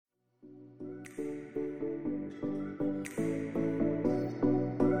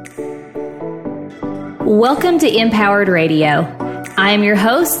Welcome to Empowered Radio. I am your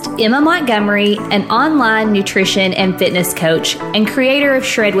host, Emma Montgomery, an online nutrition and fitness coach and creator of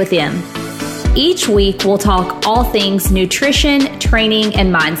Shred with Em. Each week, we'll talk all things nutrition, training,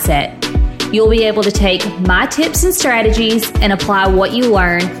 and mindset. You'll be able to take my tips and strategies and apply what you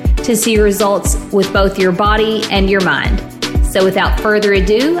learn to see results with both your body and your mind. So without further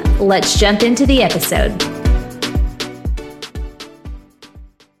ado, let's jump into the episode.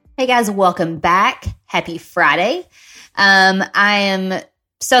 Hey guys, welcome back. Happy Friday. I am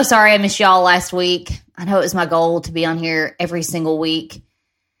so sorry I missed y'all last week. I know it was my goal to be on here every single week,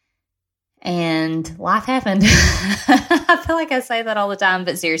 and life happened. I feel like I say that all the time,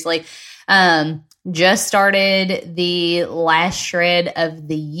 but seriously, just started the last shred of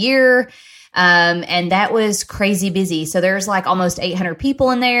the year, and that was crazy busy. So there's like almost 800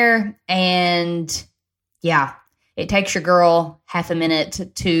 people in there, and yeah, it takes your girl half a minute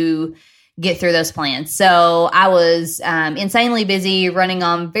to get through those plans. So I was insanely busy, running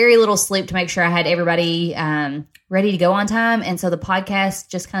on very little sleep to make sure I had everybody ready to go on time. And so the podcast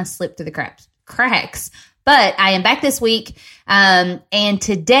just kind of slipped through the cracks. But I am back this week. And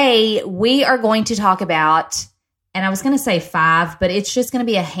today we are going to talk about, and I was going to say 5, but it's just going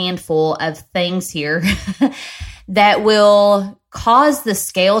to be a handful of things here that will cause the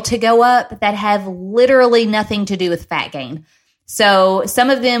scale to go up that have literally nothing to do with fat gain. So some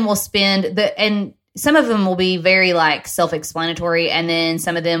of them will and some of them will be very like self-explanatory, and then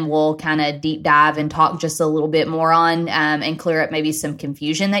some of them will kind of deep dive and talk just a little bit more on and clear up maybe some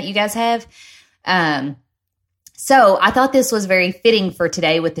confusion that you guys have. So I thought this was very fitting for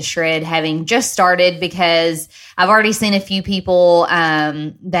today with the shred having just started, because I've already seen a few people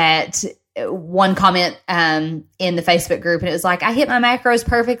that one comment in the Facebook group, and it was like, I hit my macros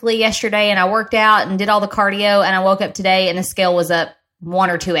perfectly yesterday and I worked out and did all the cardio, and I woke up today and the scale was up 1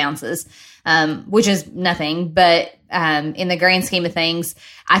 or 2 ounces, which is nothing. But in the grand scheme of things,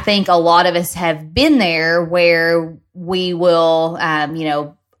 I think a lot of us have been there where we will,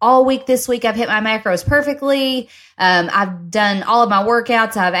 all week this week, I've hit my macros perfectly. I've done all of my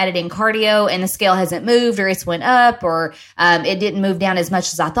workouts. I've added in cardio, and the scale hasn't moved, or it's went up, or it didn't move down as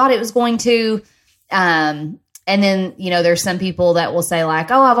much as I thought it was going to. And then, there's some people that will say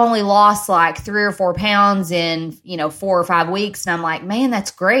like, oh, I've only lost like 3 or 4 pounds in, 4 or 5 weeks. And I'm like, man, that's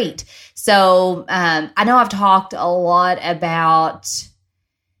great. So I know I've talked a lot about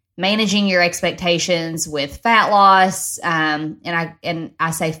managing your expectations with fat loss. And I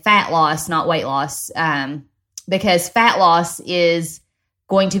say fat loss, not weight loss, because fat loss is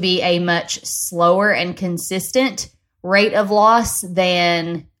going to be a much slower and consistent rate of loss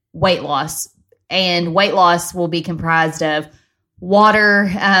than weight loss. And weight loss will be comprised of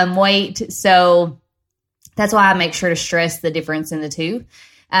water weight. So that's why I make sure to stress the difference in the two.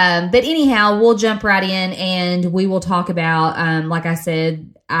 But anyhow, we'll jump right in and we will talk about, like I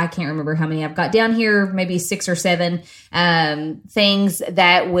said, I can't remember how many I've got down here, maybe 6 or 7 things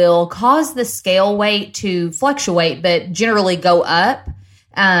that will cause the scale weight to fluctuate, but generally go up.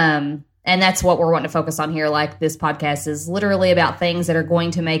 And that's what we're wanting to focus on here. Like, this podcast is literally about things that are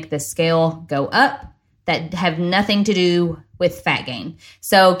going to make the scale go up that have nothing to do with fat gain.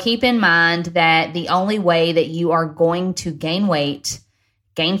 So keep in mind that the only way that you are going to gain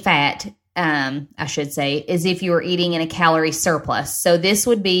fat, I should say, is if you are eating in a calorie surplus. So this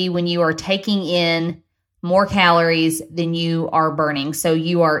would be when you are taking in more calories than you are burning. So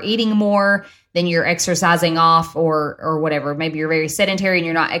you are eating more than you're exercising off, or whatever. Maybe you're very sedentary and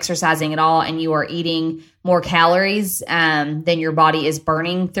you're not exercising at all, and you are eating more calories than your body is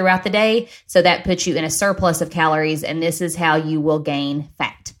burning throughout the day. So that puts you in a surplus of calories, and this is how you will gain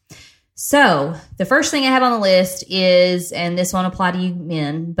fat. So the first thing I have on the list is, and this won't apply to you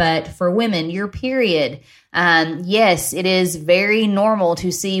men, but for women, your period. Yes, it is very normal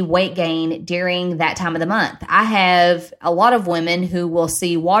to see weight gain during that time of the month. I have a lot of women who will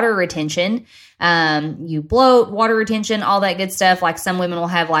see water retention, you bloat, water retention, all that good stuff. Like, some women will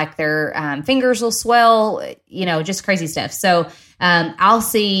have like their fingers will swell, just crazy stuff. So I'll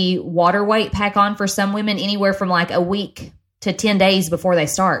see water weight pack on for some women anywhere from like a week to 10 days before they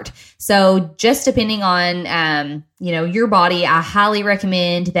start. So just depending on, your body, I highly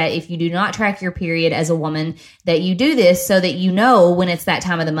recommend that if you do not track your period as a woman, that you do this so that you know when it's that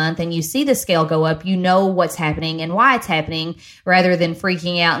time of the month and you see the scale go up, you know what's happening and why it's happening, rather than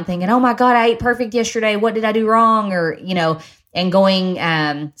freaking out and thinking, oh my God, I ate perfect yesterday. What did I do wrong? Or, and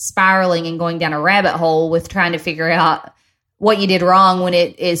going, spiraling and going down a rabbit hole with trying to figure out what you did wrong, when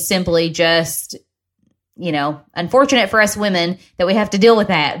it is simply just, unfortunate for us women that we have to deal with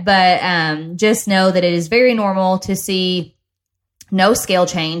that. But just know that it is very normal to see no scale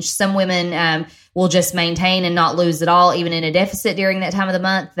change. Some women will just maintain and not lose at all, even in a deficit during that time of the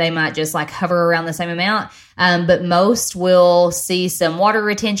month. They might just like hover around the same amount. But most will see some water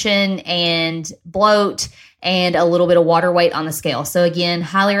retention and bloat and a little bit of water weight on the scale. So again,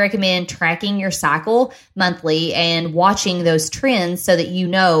 highly recommend tracking your cycle monthly and watching those trends so that you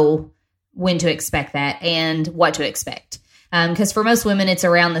know when to expect that and what to expect. Because for most women, it's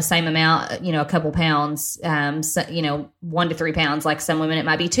around the same amount, a couple pounds, 1 to 3 pounds. Like some women, it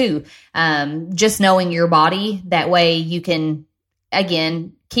might be 2. Just knowing your body, that way you can,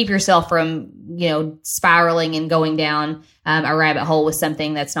 again, keep yourself from, spiraling and going down a rabbit hole with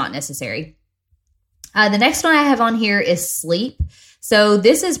something that's not necessary. The next one I have on here is sleep. So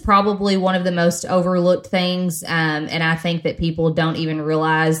this is probably one of the most overlooked things, and I think that people don't even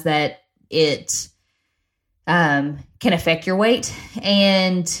realize that it can affect your weight.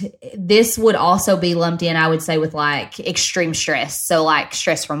 And this would also be lumped in, I would say, with like extreme stress. So like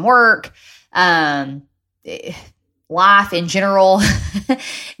stress from work, life in general,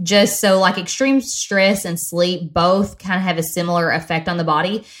 just so like extreme stress and sleep both kind of have a similar effect on the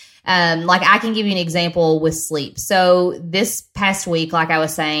body. Like I can give you an example with sleep. So this past week, like I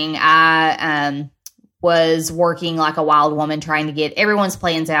was saying, I was working like a wild woman trying to get everyone's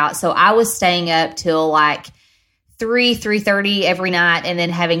plans out. So I was staying up till like 3:30 every night and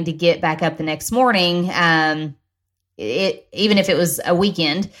then having to get back up the next morning. Even if it was a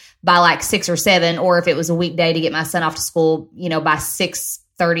weekend, by like 6 or 7, or if it was a weekday to get my son off to school, by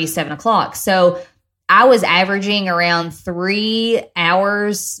 6:30, 7 o'clock. So I was averaging around 3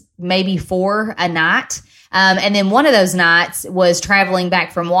 hours, maybe 4 a night. And then one of those nights was traveling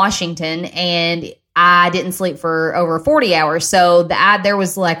back from Washington, and I didn't sleep for over 40 hours. So there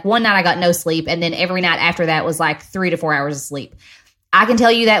was like one night I got no sleep, and then every night after that was like 3 to 4 hours of sleep. I can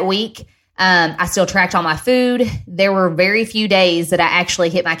tell you that week, I still tracked all my food. There were very few days that I actually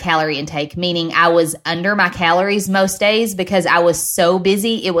hit my calorie intake, meaning I was under my calories most days because I was so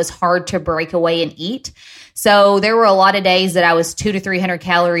busy. It was hard to break away and eat. So there were a lot of days that I was 200 to 300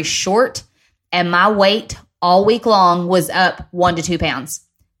 calories short, and my weight all week long was up 1 to 2 pounds.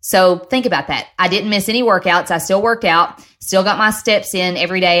 So think about that. I didn't miss any workouts. I still worked out, still got my steps in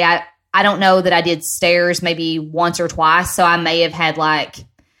every day. I don't know that I did stairs maybe once or twice. So I may have had 30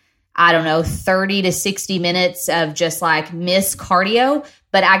 to 60 minutes of just like missed cardio,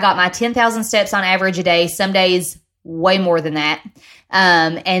 but I got my 10,000 steps on average a day. Some days way more than that.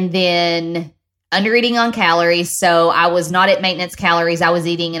 And then under eating on calories. So I was not at maintenance calories. I was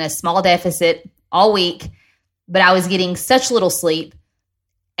eating in a small deficit all week, but I was getting such little sleep.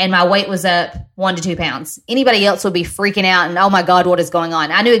 And my weight was up 1 to 2 pounds. Anybody else would be freaking out and, oh my God, what is going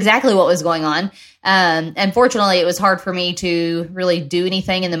on? I knew exactly what was going on. Unfortunately, it was hard for me to really do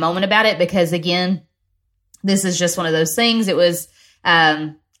anything in the moment about it because, again, this is just one of those things. It was,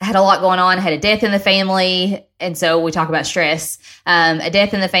 I had a lot going on. I had a death in the family. And so we talk about stress. A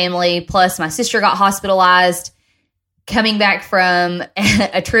death in the family, plus my sister got hospitalized, coming back from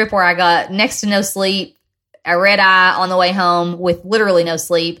a trip where I got next to no sleep, a red eye on the way home with literally no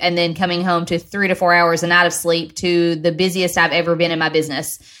sleep, and then coming home to 3 to 4 hours a night of sleep, to the busiest I've ever been in my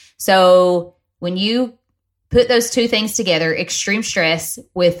business. So when you put those two things together, extreme stress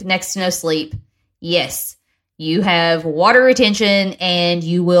with next to no sleep, yes, you have water retention and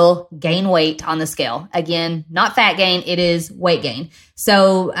you will gain weight on the scale. Again, not fat gain, it is weight gain.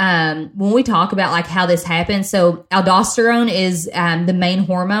 So when we talk about like how this happens, so aldosterone is the main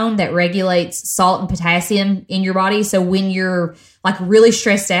hormone that regulates salt and potassium in your body. So when you're like really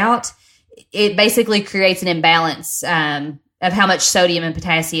stressed out, it basically creates an imbalance of how much sodium and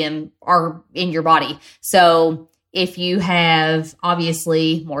potassium are in your body. So if you have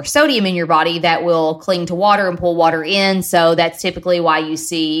obviously more sodium in your body, that will cling to water and pull water in. So that's typically why you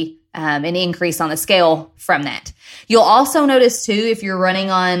see an increase on the scale from that. You'll also notice too, if you're running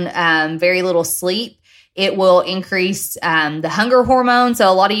on very little sleep, it will increase the hunger hormone. So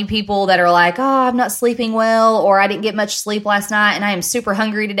a lot of you people that are like, oh, I'm not sleeping well, or I didn't get much sleep last night and I am super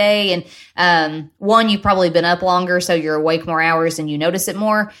hungry today. And one, you've probably been up longer, so you're awake more hours and you notice it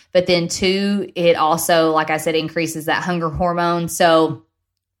more. But then two, it also, like I said, increases that hunger hormone. So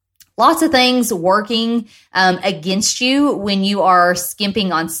lots of things working against you when you are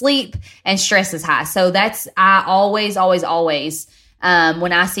skimping on sleep and stress is high. So I always,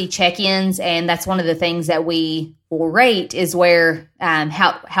 when I see check-ins, and that's one of the things that we will rate is where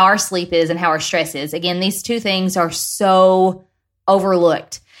how our sleep is and how our stress is. Again, these two things are so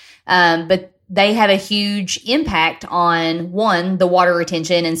overlooked, but they have a huge impact on, one, the water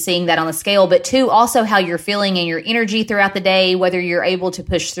retention and seeing that on the scale, but two, also how you're feeling and your energy throughout the day, whether you're able to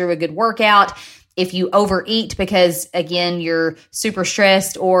push through a good workout. if you overeat because, again, you're super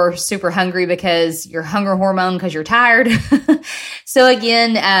stressed or super hungry because your hunger hormone because you're tired. So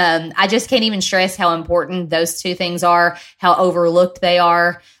again, I just can't even stress how important those two things are, how overlooked they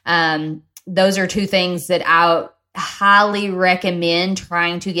are. Those are two things that I highly recommend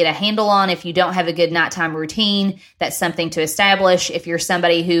trying to get a handle on. If you don't have a good nighttime routine, that's something to establish. If you're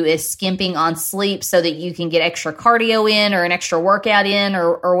somebody who is skimping on sleep so that you can get extra cardio in or an extra workout in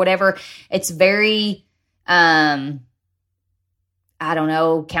or whatever, it's very,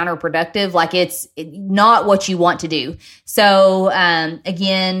 counterproductive. Like it's not what you want to do. So,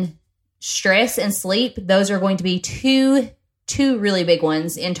 again, stress and sleep, those are going to be two really big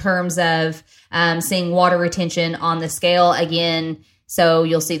ones in terms of seeing water retention on the scale. Again, so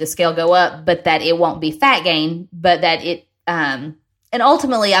you'll see the scale go up, but that it won't be fat gain, but that it, and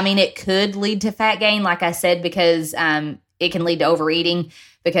ultimately, I mean, it could lead to fat gain, like I said, because it can lead to overeating,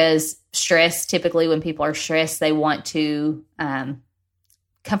 because stress, typically when people are stressed, they want to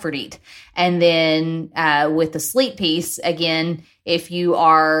comfort eat. And then with the sleep piece, again, if you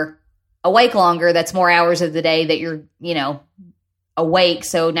are awake longer, that's more hours of the day that you're, awake.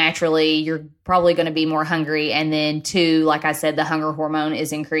 So naturally, you're probably going to be more hungry. And then two, like I said, the hunger hormone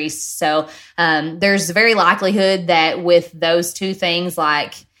is increased. So there's a very likelihood that with those two things,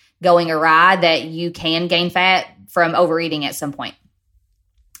 like going awry, that you can gain fat from overeating at some point.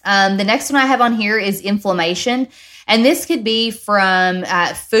 The next one I have on here is inflammation. And this could be from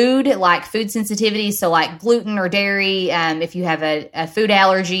food, like food sensitivity. So like gluten or dairy, if you have a food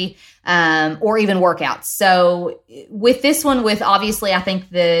allergy, or even workouts. So with this one, obviously, I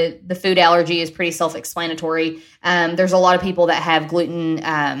think the food allergy is pretty self-explanatory. There's a lot of people that have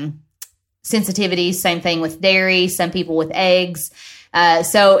gluten sensitivity. Same thing with dairy, some people with eggs.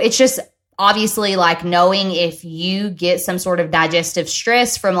 So it's just obviously like knowing if you get some sort of digestive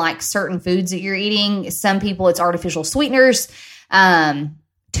stress from like certain foods that you're eating. Some people, it's artificial sweeteners,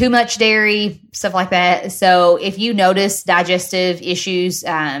 too much dairy, stuff like that. So if you notice digestive issues,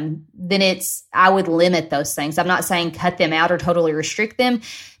 then I would limit those things. I'm not saying cut them out or totally restrict them,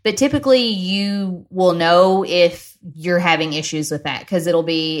 but typically you will know if you're having issues with that, because it'll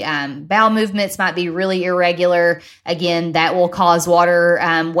be bowel movements might be really irregular. Again, that will cause water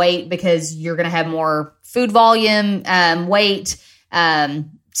weight because you're going to have more food volume weight.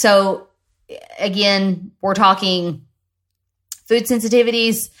 So again, we're talking food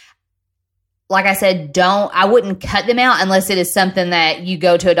sensitivities. Like I said, I wouldn't cut them out unless it is something that you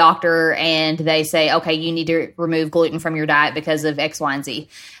go to a doctor and they say, okay, you need to remove gluten from your diet because of X, Y, and Z.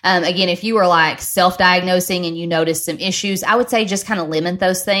 Again, if you were like self-diagnosing and you notice some issues, I would say just kind of limit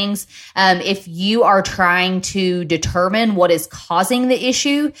those things. If you are trying to determine what is causing the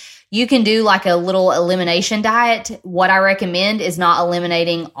issue, you can do like a little elimination diet. What I recommend is not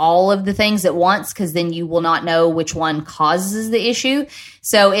eliminating all of the things at once, because then you will not know which one causes the issue.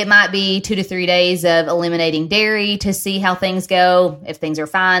 So it might be 2 to 3 days of eliminating dairy to see how things go. If things are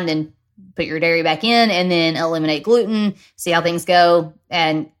fine, then put your dairy back in, and then eliminate gluten, see how things go,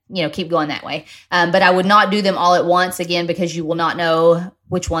 and keep going that way. But I would not do them all at once, again, because you will not know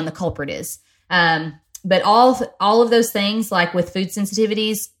which one the culprit is. But all of those things, like with food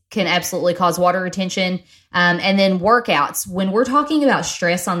sensitivities, can absolutely cause water retention. And then workouts. When we're talking about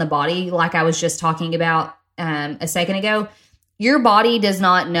stress on the body, like I was just talking about a second ago, your body does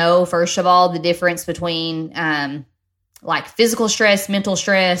not know, first of all, the difference between like physical stress, mental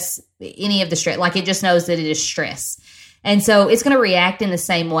stress, any of the stress. Like it just knows that it is stress. And so it's going to react in the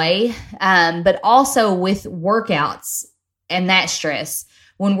same way. But also with workouts and that stress,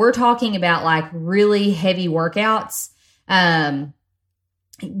 when we're talking about like really heavy workouts,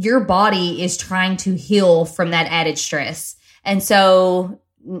 your body is trying to heal from that added stress. And so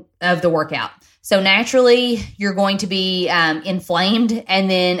of the workout. So naturally you're going to be inflamed.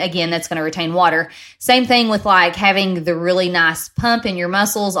 And then again, that's going to retain water. Same thing with like having the really nice pump in your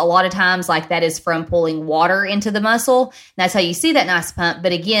muscles. A lot of times like that is from pulling water into the muscle. And that's how you see that nice pump.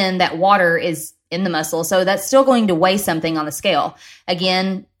 But again, that water is in the muscle. So that's still going to weigh something on the scale.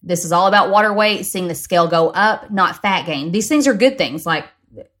 Again, this is all about water weight, seeing the scale go up, not fat gain. These things are good things, like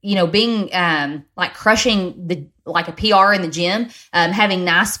being like crushing like a PR in the gym, having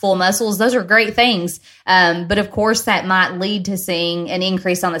nice full muscles. Those are great things. But of course that might lead to seeing an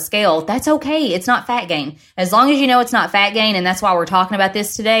increase on the scale. That's okay. It's not fat gain. As long as you know it's not fat gain, and that's why we're talking about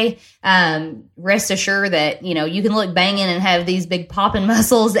this today, rest assured that, you can look banging and have these big popping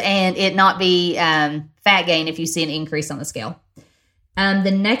muscles and it not be fat gain if you see an increase on the scale.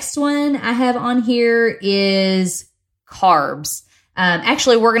 The next one I have on here is carbs.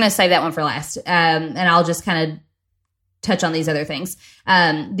 Actually, we're going to save that one for last. And I'll just kind of touch on these other things.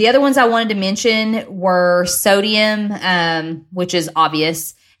 The other ones I wanted to mention were sodium, which is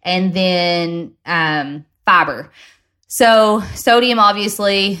obvious, and then fiber. So sodium,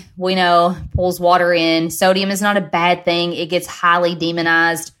 obviously, we know pulls water in. Sodium is not a bad thing. It gets highly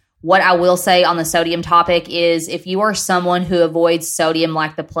demonized. What I will say on the sodium topic is if you are someone who avoids sodium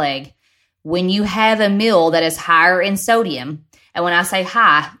like the plague, when you have a meal that is higher in sodium, and when I say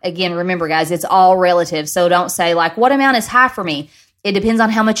high, again, remember guys, it's all relative. So don't say like, what amount is high for me? It depends on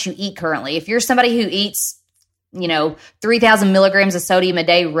how much you eat currently. If you're somebody who eats, 3,000 milligrams of sodium a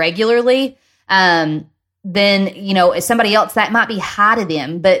day regularly, then, as somebody else, that might be high to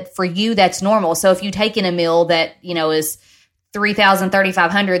them. But for you, that's normal. So if you take in a meal that, is 3,000,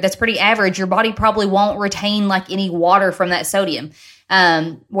 3,500, that's pretty average. Your body probably won't retain like any water from that sodium.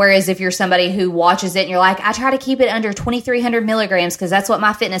 Whereas if you're somebody who watches it and you're like, I try to keep it under 2,300 milligrams because that's what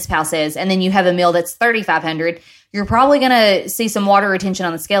my MyFitnessPal says. And then you have a meal that's 3,500, you're probably going to see some water retention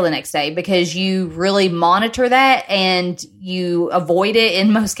on the scale the next day because you really monitor that and you avoid it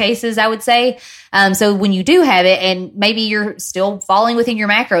in most cases, I would say. So when you do have it and maybe you're still falling within your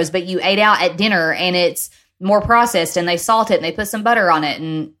macros, but you ate out at dinner and it's more processed and they salt it and they put some butter on it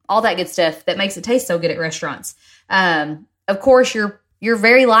and all that good stuff that makes it taste so good at restaurants. Of course, you're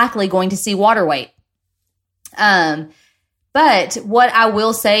very likely going to see water weight. But what I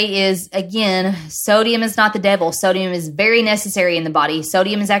will say is, again, sodium is not the devil. Sodium is very necessary in the body.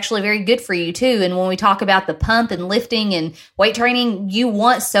 Sodium is actually very good for you too. And when we talk about the pump and lifting and weight training, you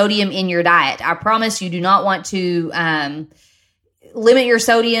want sodium in your diet. I promise you do not want to limit your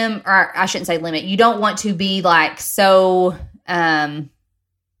sodium, or I shouldn't say limit. You don't want to be like so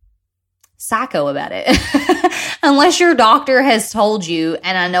psycho about it. Unless your doctor has told you,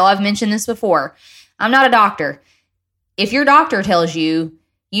 and I know I've mentioned this before, I'm not a doctor. If your doctor tells you,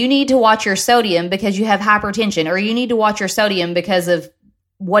 you need to watch your sodium because you have hypertension, or you need to watch your sodium because of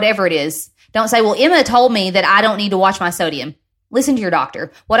whatever it is, don't say, well, Emma told me that I don't need to watch my sodium. Listen to your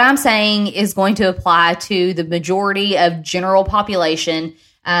doctor. What I'm saying is going to apply to the majority of general population.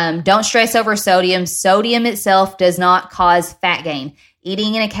 Don't stress over sodium. Sodium itself does not cause fat gain.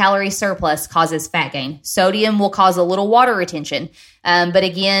 Eating in a calorie surplus causes fat gain. Sodium will cause a little water retention. But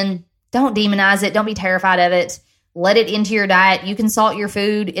again, don't demonize it. Don't be terrified of it. Let it into your diet. You can salt your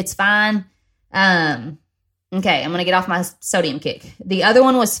food. It's fine. Okay, I'm going to get off my sodium kick. The other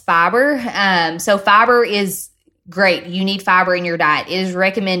one was fiber. So fiber is great. You need fiber in your diet. It is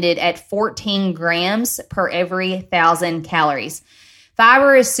recommended at 14 grams per every 1,000 calories.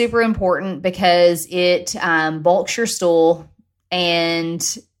 Fiber is super important because it bulks your stool. And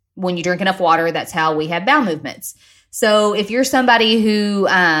when you drink enough water, that's how we have bowel movements. So if you're somebody who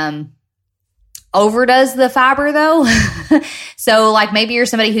overdoes the fiber though, so like maybe you're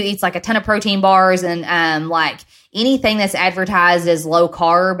somebody who eats like a ton of protein bars and like anything that's advertised as low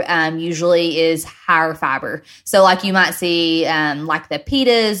carb usually is higher fiber. So like you might see like the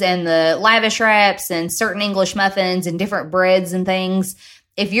pitas and the lavish wraps and certain English muffins and different breads and things.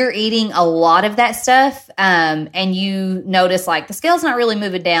 If you're eating a lot of that stuff and you notice like the scale's not really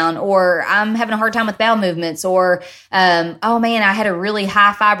moving down, or I'm having a hard time with bowel movements, or oh man, I had a really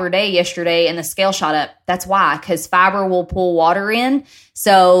high fiber day yesterday and the scale shot up. That's why, because fiber will pull water in.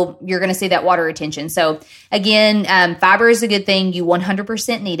 So you're going to see that water retention. So again, fiber is a good thing. You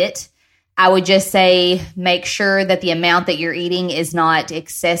 100% need it. I would just say make sure that the amount that you're eating is not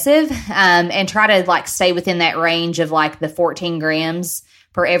excessive and try to like stay within that range of like the 14 grams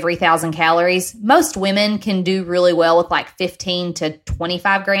per every 1,000 calories. Most women can do really well with like 15 to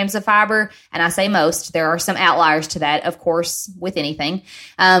 25 grams of fiber. And I say most, there are some outliers to that, of course, with anything,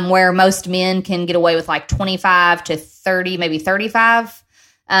 where most men can get away with like 25 to 30, maybe 35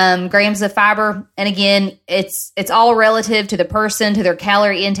 grams of fiber. And again, it's all relative to the person, to their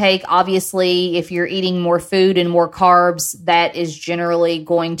calorie intake. Obviously, if you're eating more food and more carbs, that is generally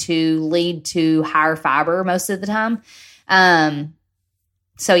going to lead to higher fiber most of the time.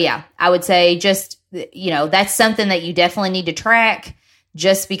 So yeah, I would say just, that's something that you definitely need to track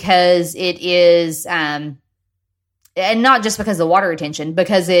just because it is, and not just because of the water retention,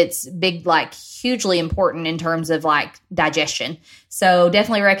 because it's big, like hugely important in terms of like digestion. So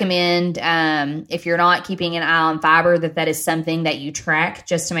definitely recommend, if you're not keeping an eye on fiber, that is something that you track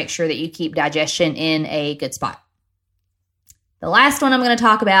just to make sure that you keep digestion in a good spot. The last one I'm going to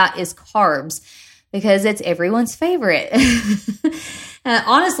talk about is carbs because it's everyone's favorite.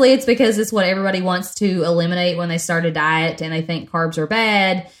 Honestly, it's because it's what everybody wants to eliminate when they start a diet and they think carbs are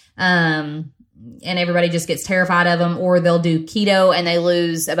bad. And everybody just gets terrified of them, or they'll do keto and they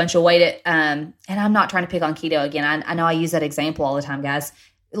lose a bunch of weight. And I'm not trying to pick on keto again. I know I use that example all the time, guys.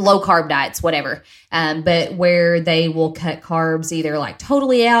 low carb diets, whatever. But where they will cut carbs either like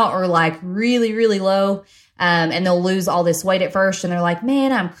totally out or like really, really low. And they'll lose all this weight at first. And they're like,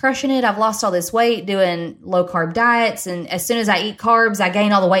 man, I'm crushing it. I've lost all this weight doing low carb diets. And as soon as I eat carbs, I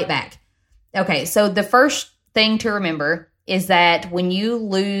gain all the weight back. Okay. So the first thing to remember is that when you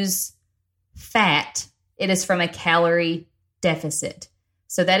lose fat, it is from a calorie deficit.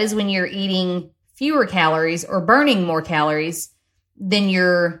 So that is when you're eating fewer calories or burning more calories than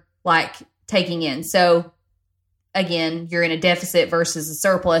you're like taking in. So again, you're in a deficit versus a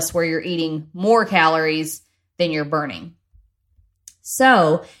surplus where you're eating more calories than you're burning.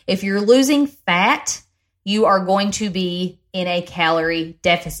 So if you're losing fat, you are going to be in a calorie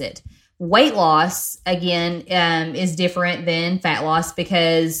deficit. Weight loss, again, is different than fat loss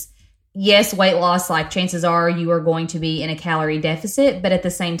because yes, weight loss, like chances are you are going to be in a calorie deficit, but at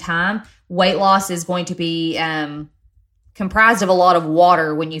the same time, weight loss is going to be comprised of a lot of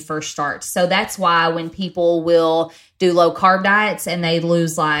water when you first start. So that's why when people will do low carb diets and they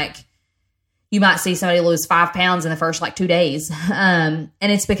lose you might see somebody lose 5 pounds in the first 2 days. And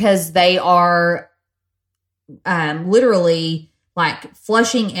it's because they are literally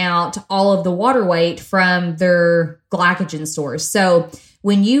flushing out all of the water weight from their glycogen stores. So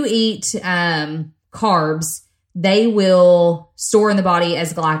when you eat carbs, they will store in the body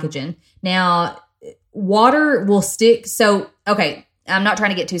as glycogen. Now, water will stick. So, okay, I'm not trying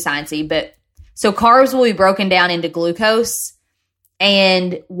to get too sciencey, but so carbs will be broken down into glucose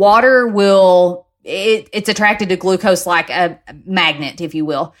and water it's attracted to glucose like a magnet, if you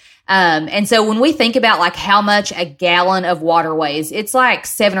will. And so when we think about how much a gallon of water weighs, it's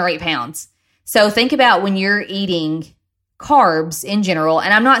 7 or 8 pounds. So think about when you're eating carbs in general,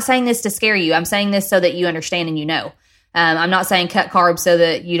 and I'm not saying this to scare you. I'm saying this so that you understand and you know. I'm not saying cut carbs so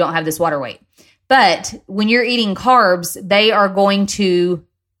that you don't have this water weight. But when you're eating carbs, they are going to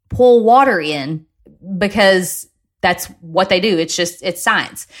pull water in because that's what they do. It's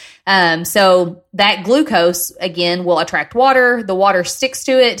science. So that glucose, again, will attract water. The water sticks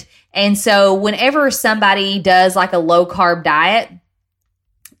to it. And so whenever somebody does a low carb diet,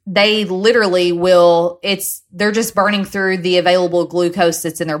 they literally they're just burning through the available glucose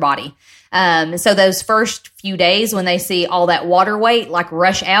that's in their body. So those first few days when they see all that water weight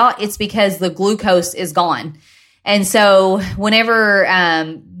rush out, it's because the glucose is gone. And so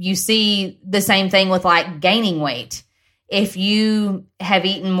whenever you see the same thing with gaining weight, if you have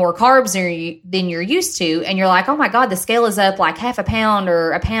eaten more carbs than you're used to, and you're like, oh my God, the scale is up half a pound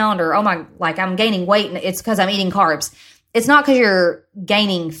or a pound, or oh my, I'm gaining weight and it's because I'm eating carbs. It's not because you're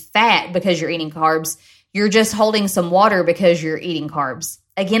gaining fat because you're eating carbs. You're just holding some water because you're eating carbs.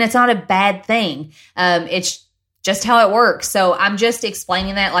 Again, it's not a bad thing. It's just how it works. So I'm just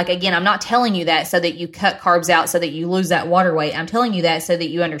explaining that. Again, I'm not telling you that so that you cut carbs out so that you lose that water weight. I'm telling you that so that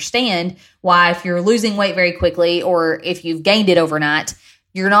you understand why if you're losing weight very quickly or if you've gained it overnight,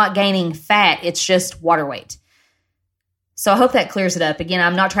 you're not gaining fat. It's just water weight. So I hope that clears it up. Again,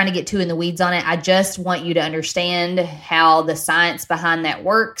 I'm not trying to get too in the weeds on it. I just want you to understand how the science behind that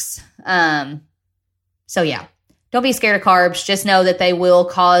works. So yeah. Don't be scared of carbs. Just know that they will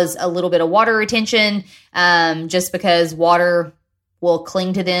cause a little bit of water retention just because water will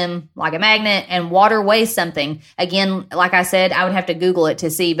cling to them like a magnet, and water weighs something. Again, like I said, I would have to Google it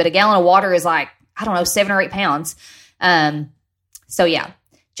to see, but a gallon of water is 7 or 8 pounds. So yeah,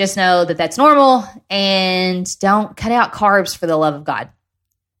 just know that that's normal and don't cut out carbs for the love of God.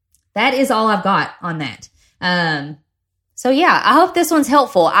 That is all I've got on that. So yeah, I hope this one's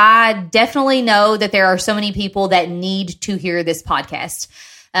helpful. I definitely know that there are so many people that need to hear this podcast.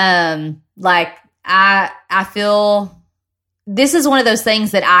 I feel this is one of those things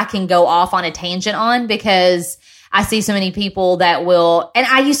that I can go off on a tangent on because I see so many people that will, and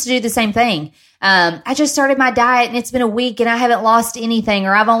I used to do the same thing. I just started my diet and it's been a week and I haven't lost anything,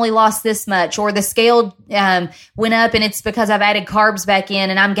 or I've only lost this much, or the scale went up and it's because I've added carbs back in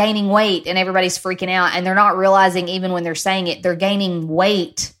and I'm gaining weight, and everybody's freaking out and they're not realizing, even when they're saying it, they're gaining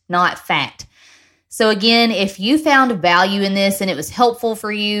weight, not fat. So again, if you found value in this and it was helpful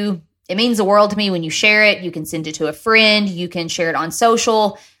for you, it means the world to me when you share it. You can send it to a friend. You can share it on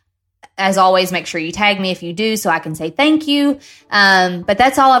social. As always, make sure you tag me if you do so I can say thank you. But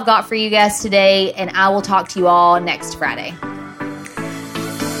that's all I've got for you guys today, and I will talk to you all next Friday.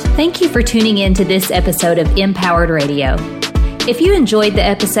 Thank you for tuning in to this episode of Empowered Radio. If you enjoyed the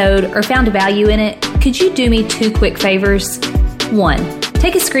episode or found value in it, could you do me 2 quick favors? 1,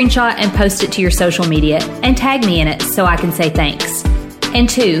 take a screenshot and post it to your social media and tag me in it so I can say thanks. And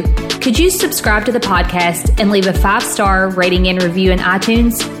 2, could you subscribe to the podcast and leave a 5-star rating and review in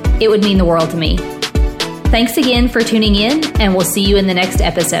iTunes? It would mean the world to me. Thanks again for tuning in, and we'll see you in the next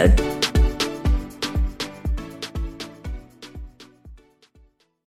episode.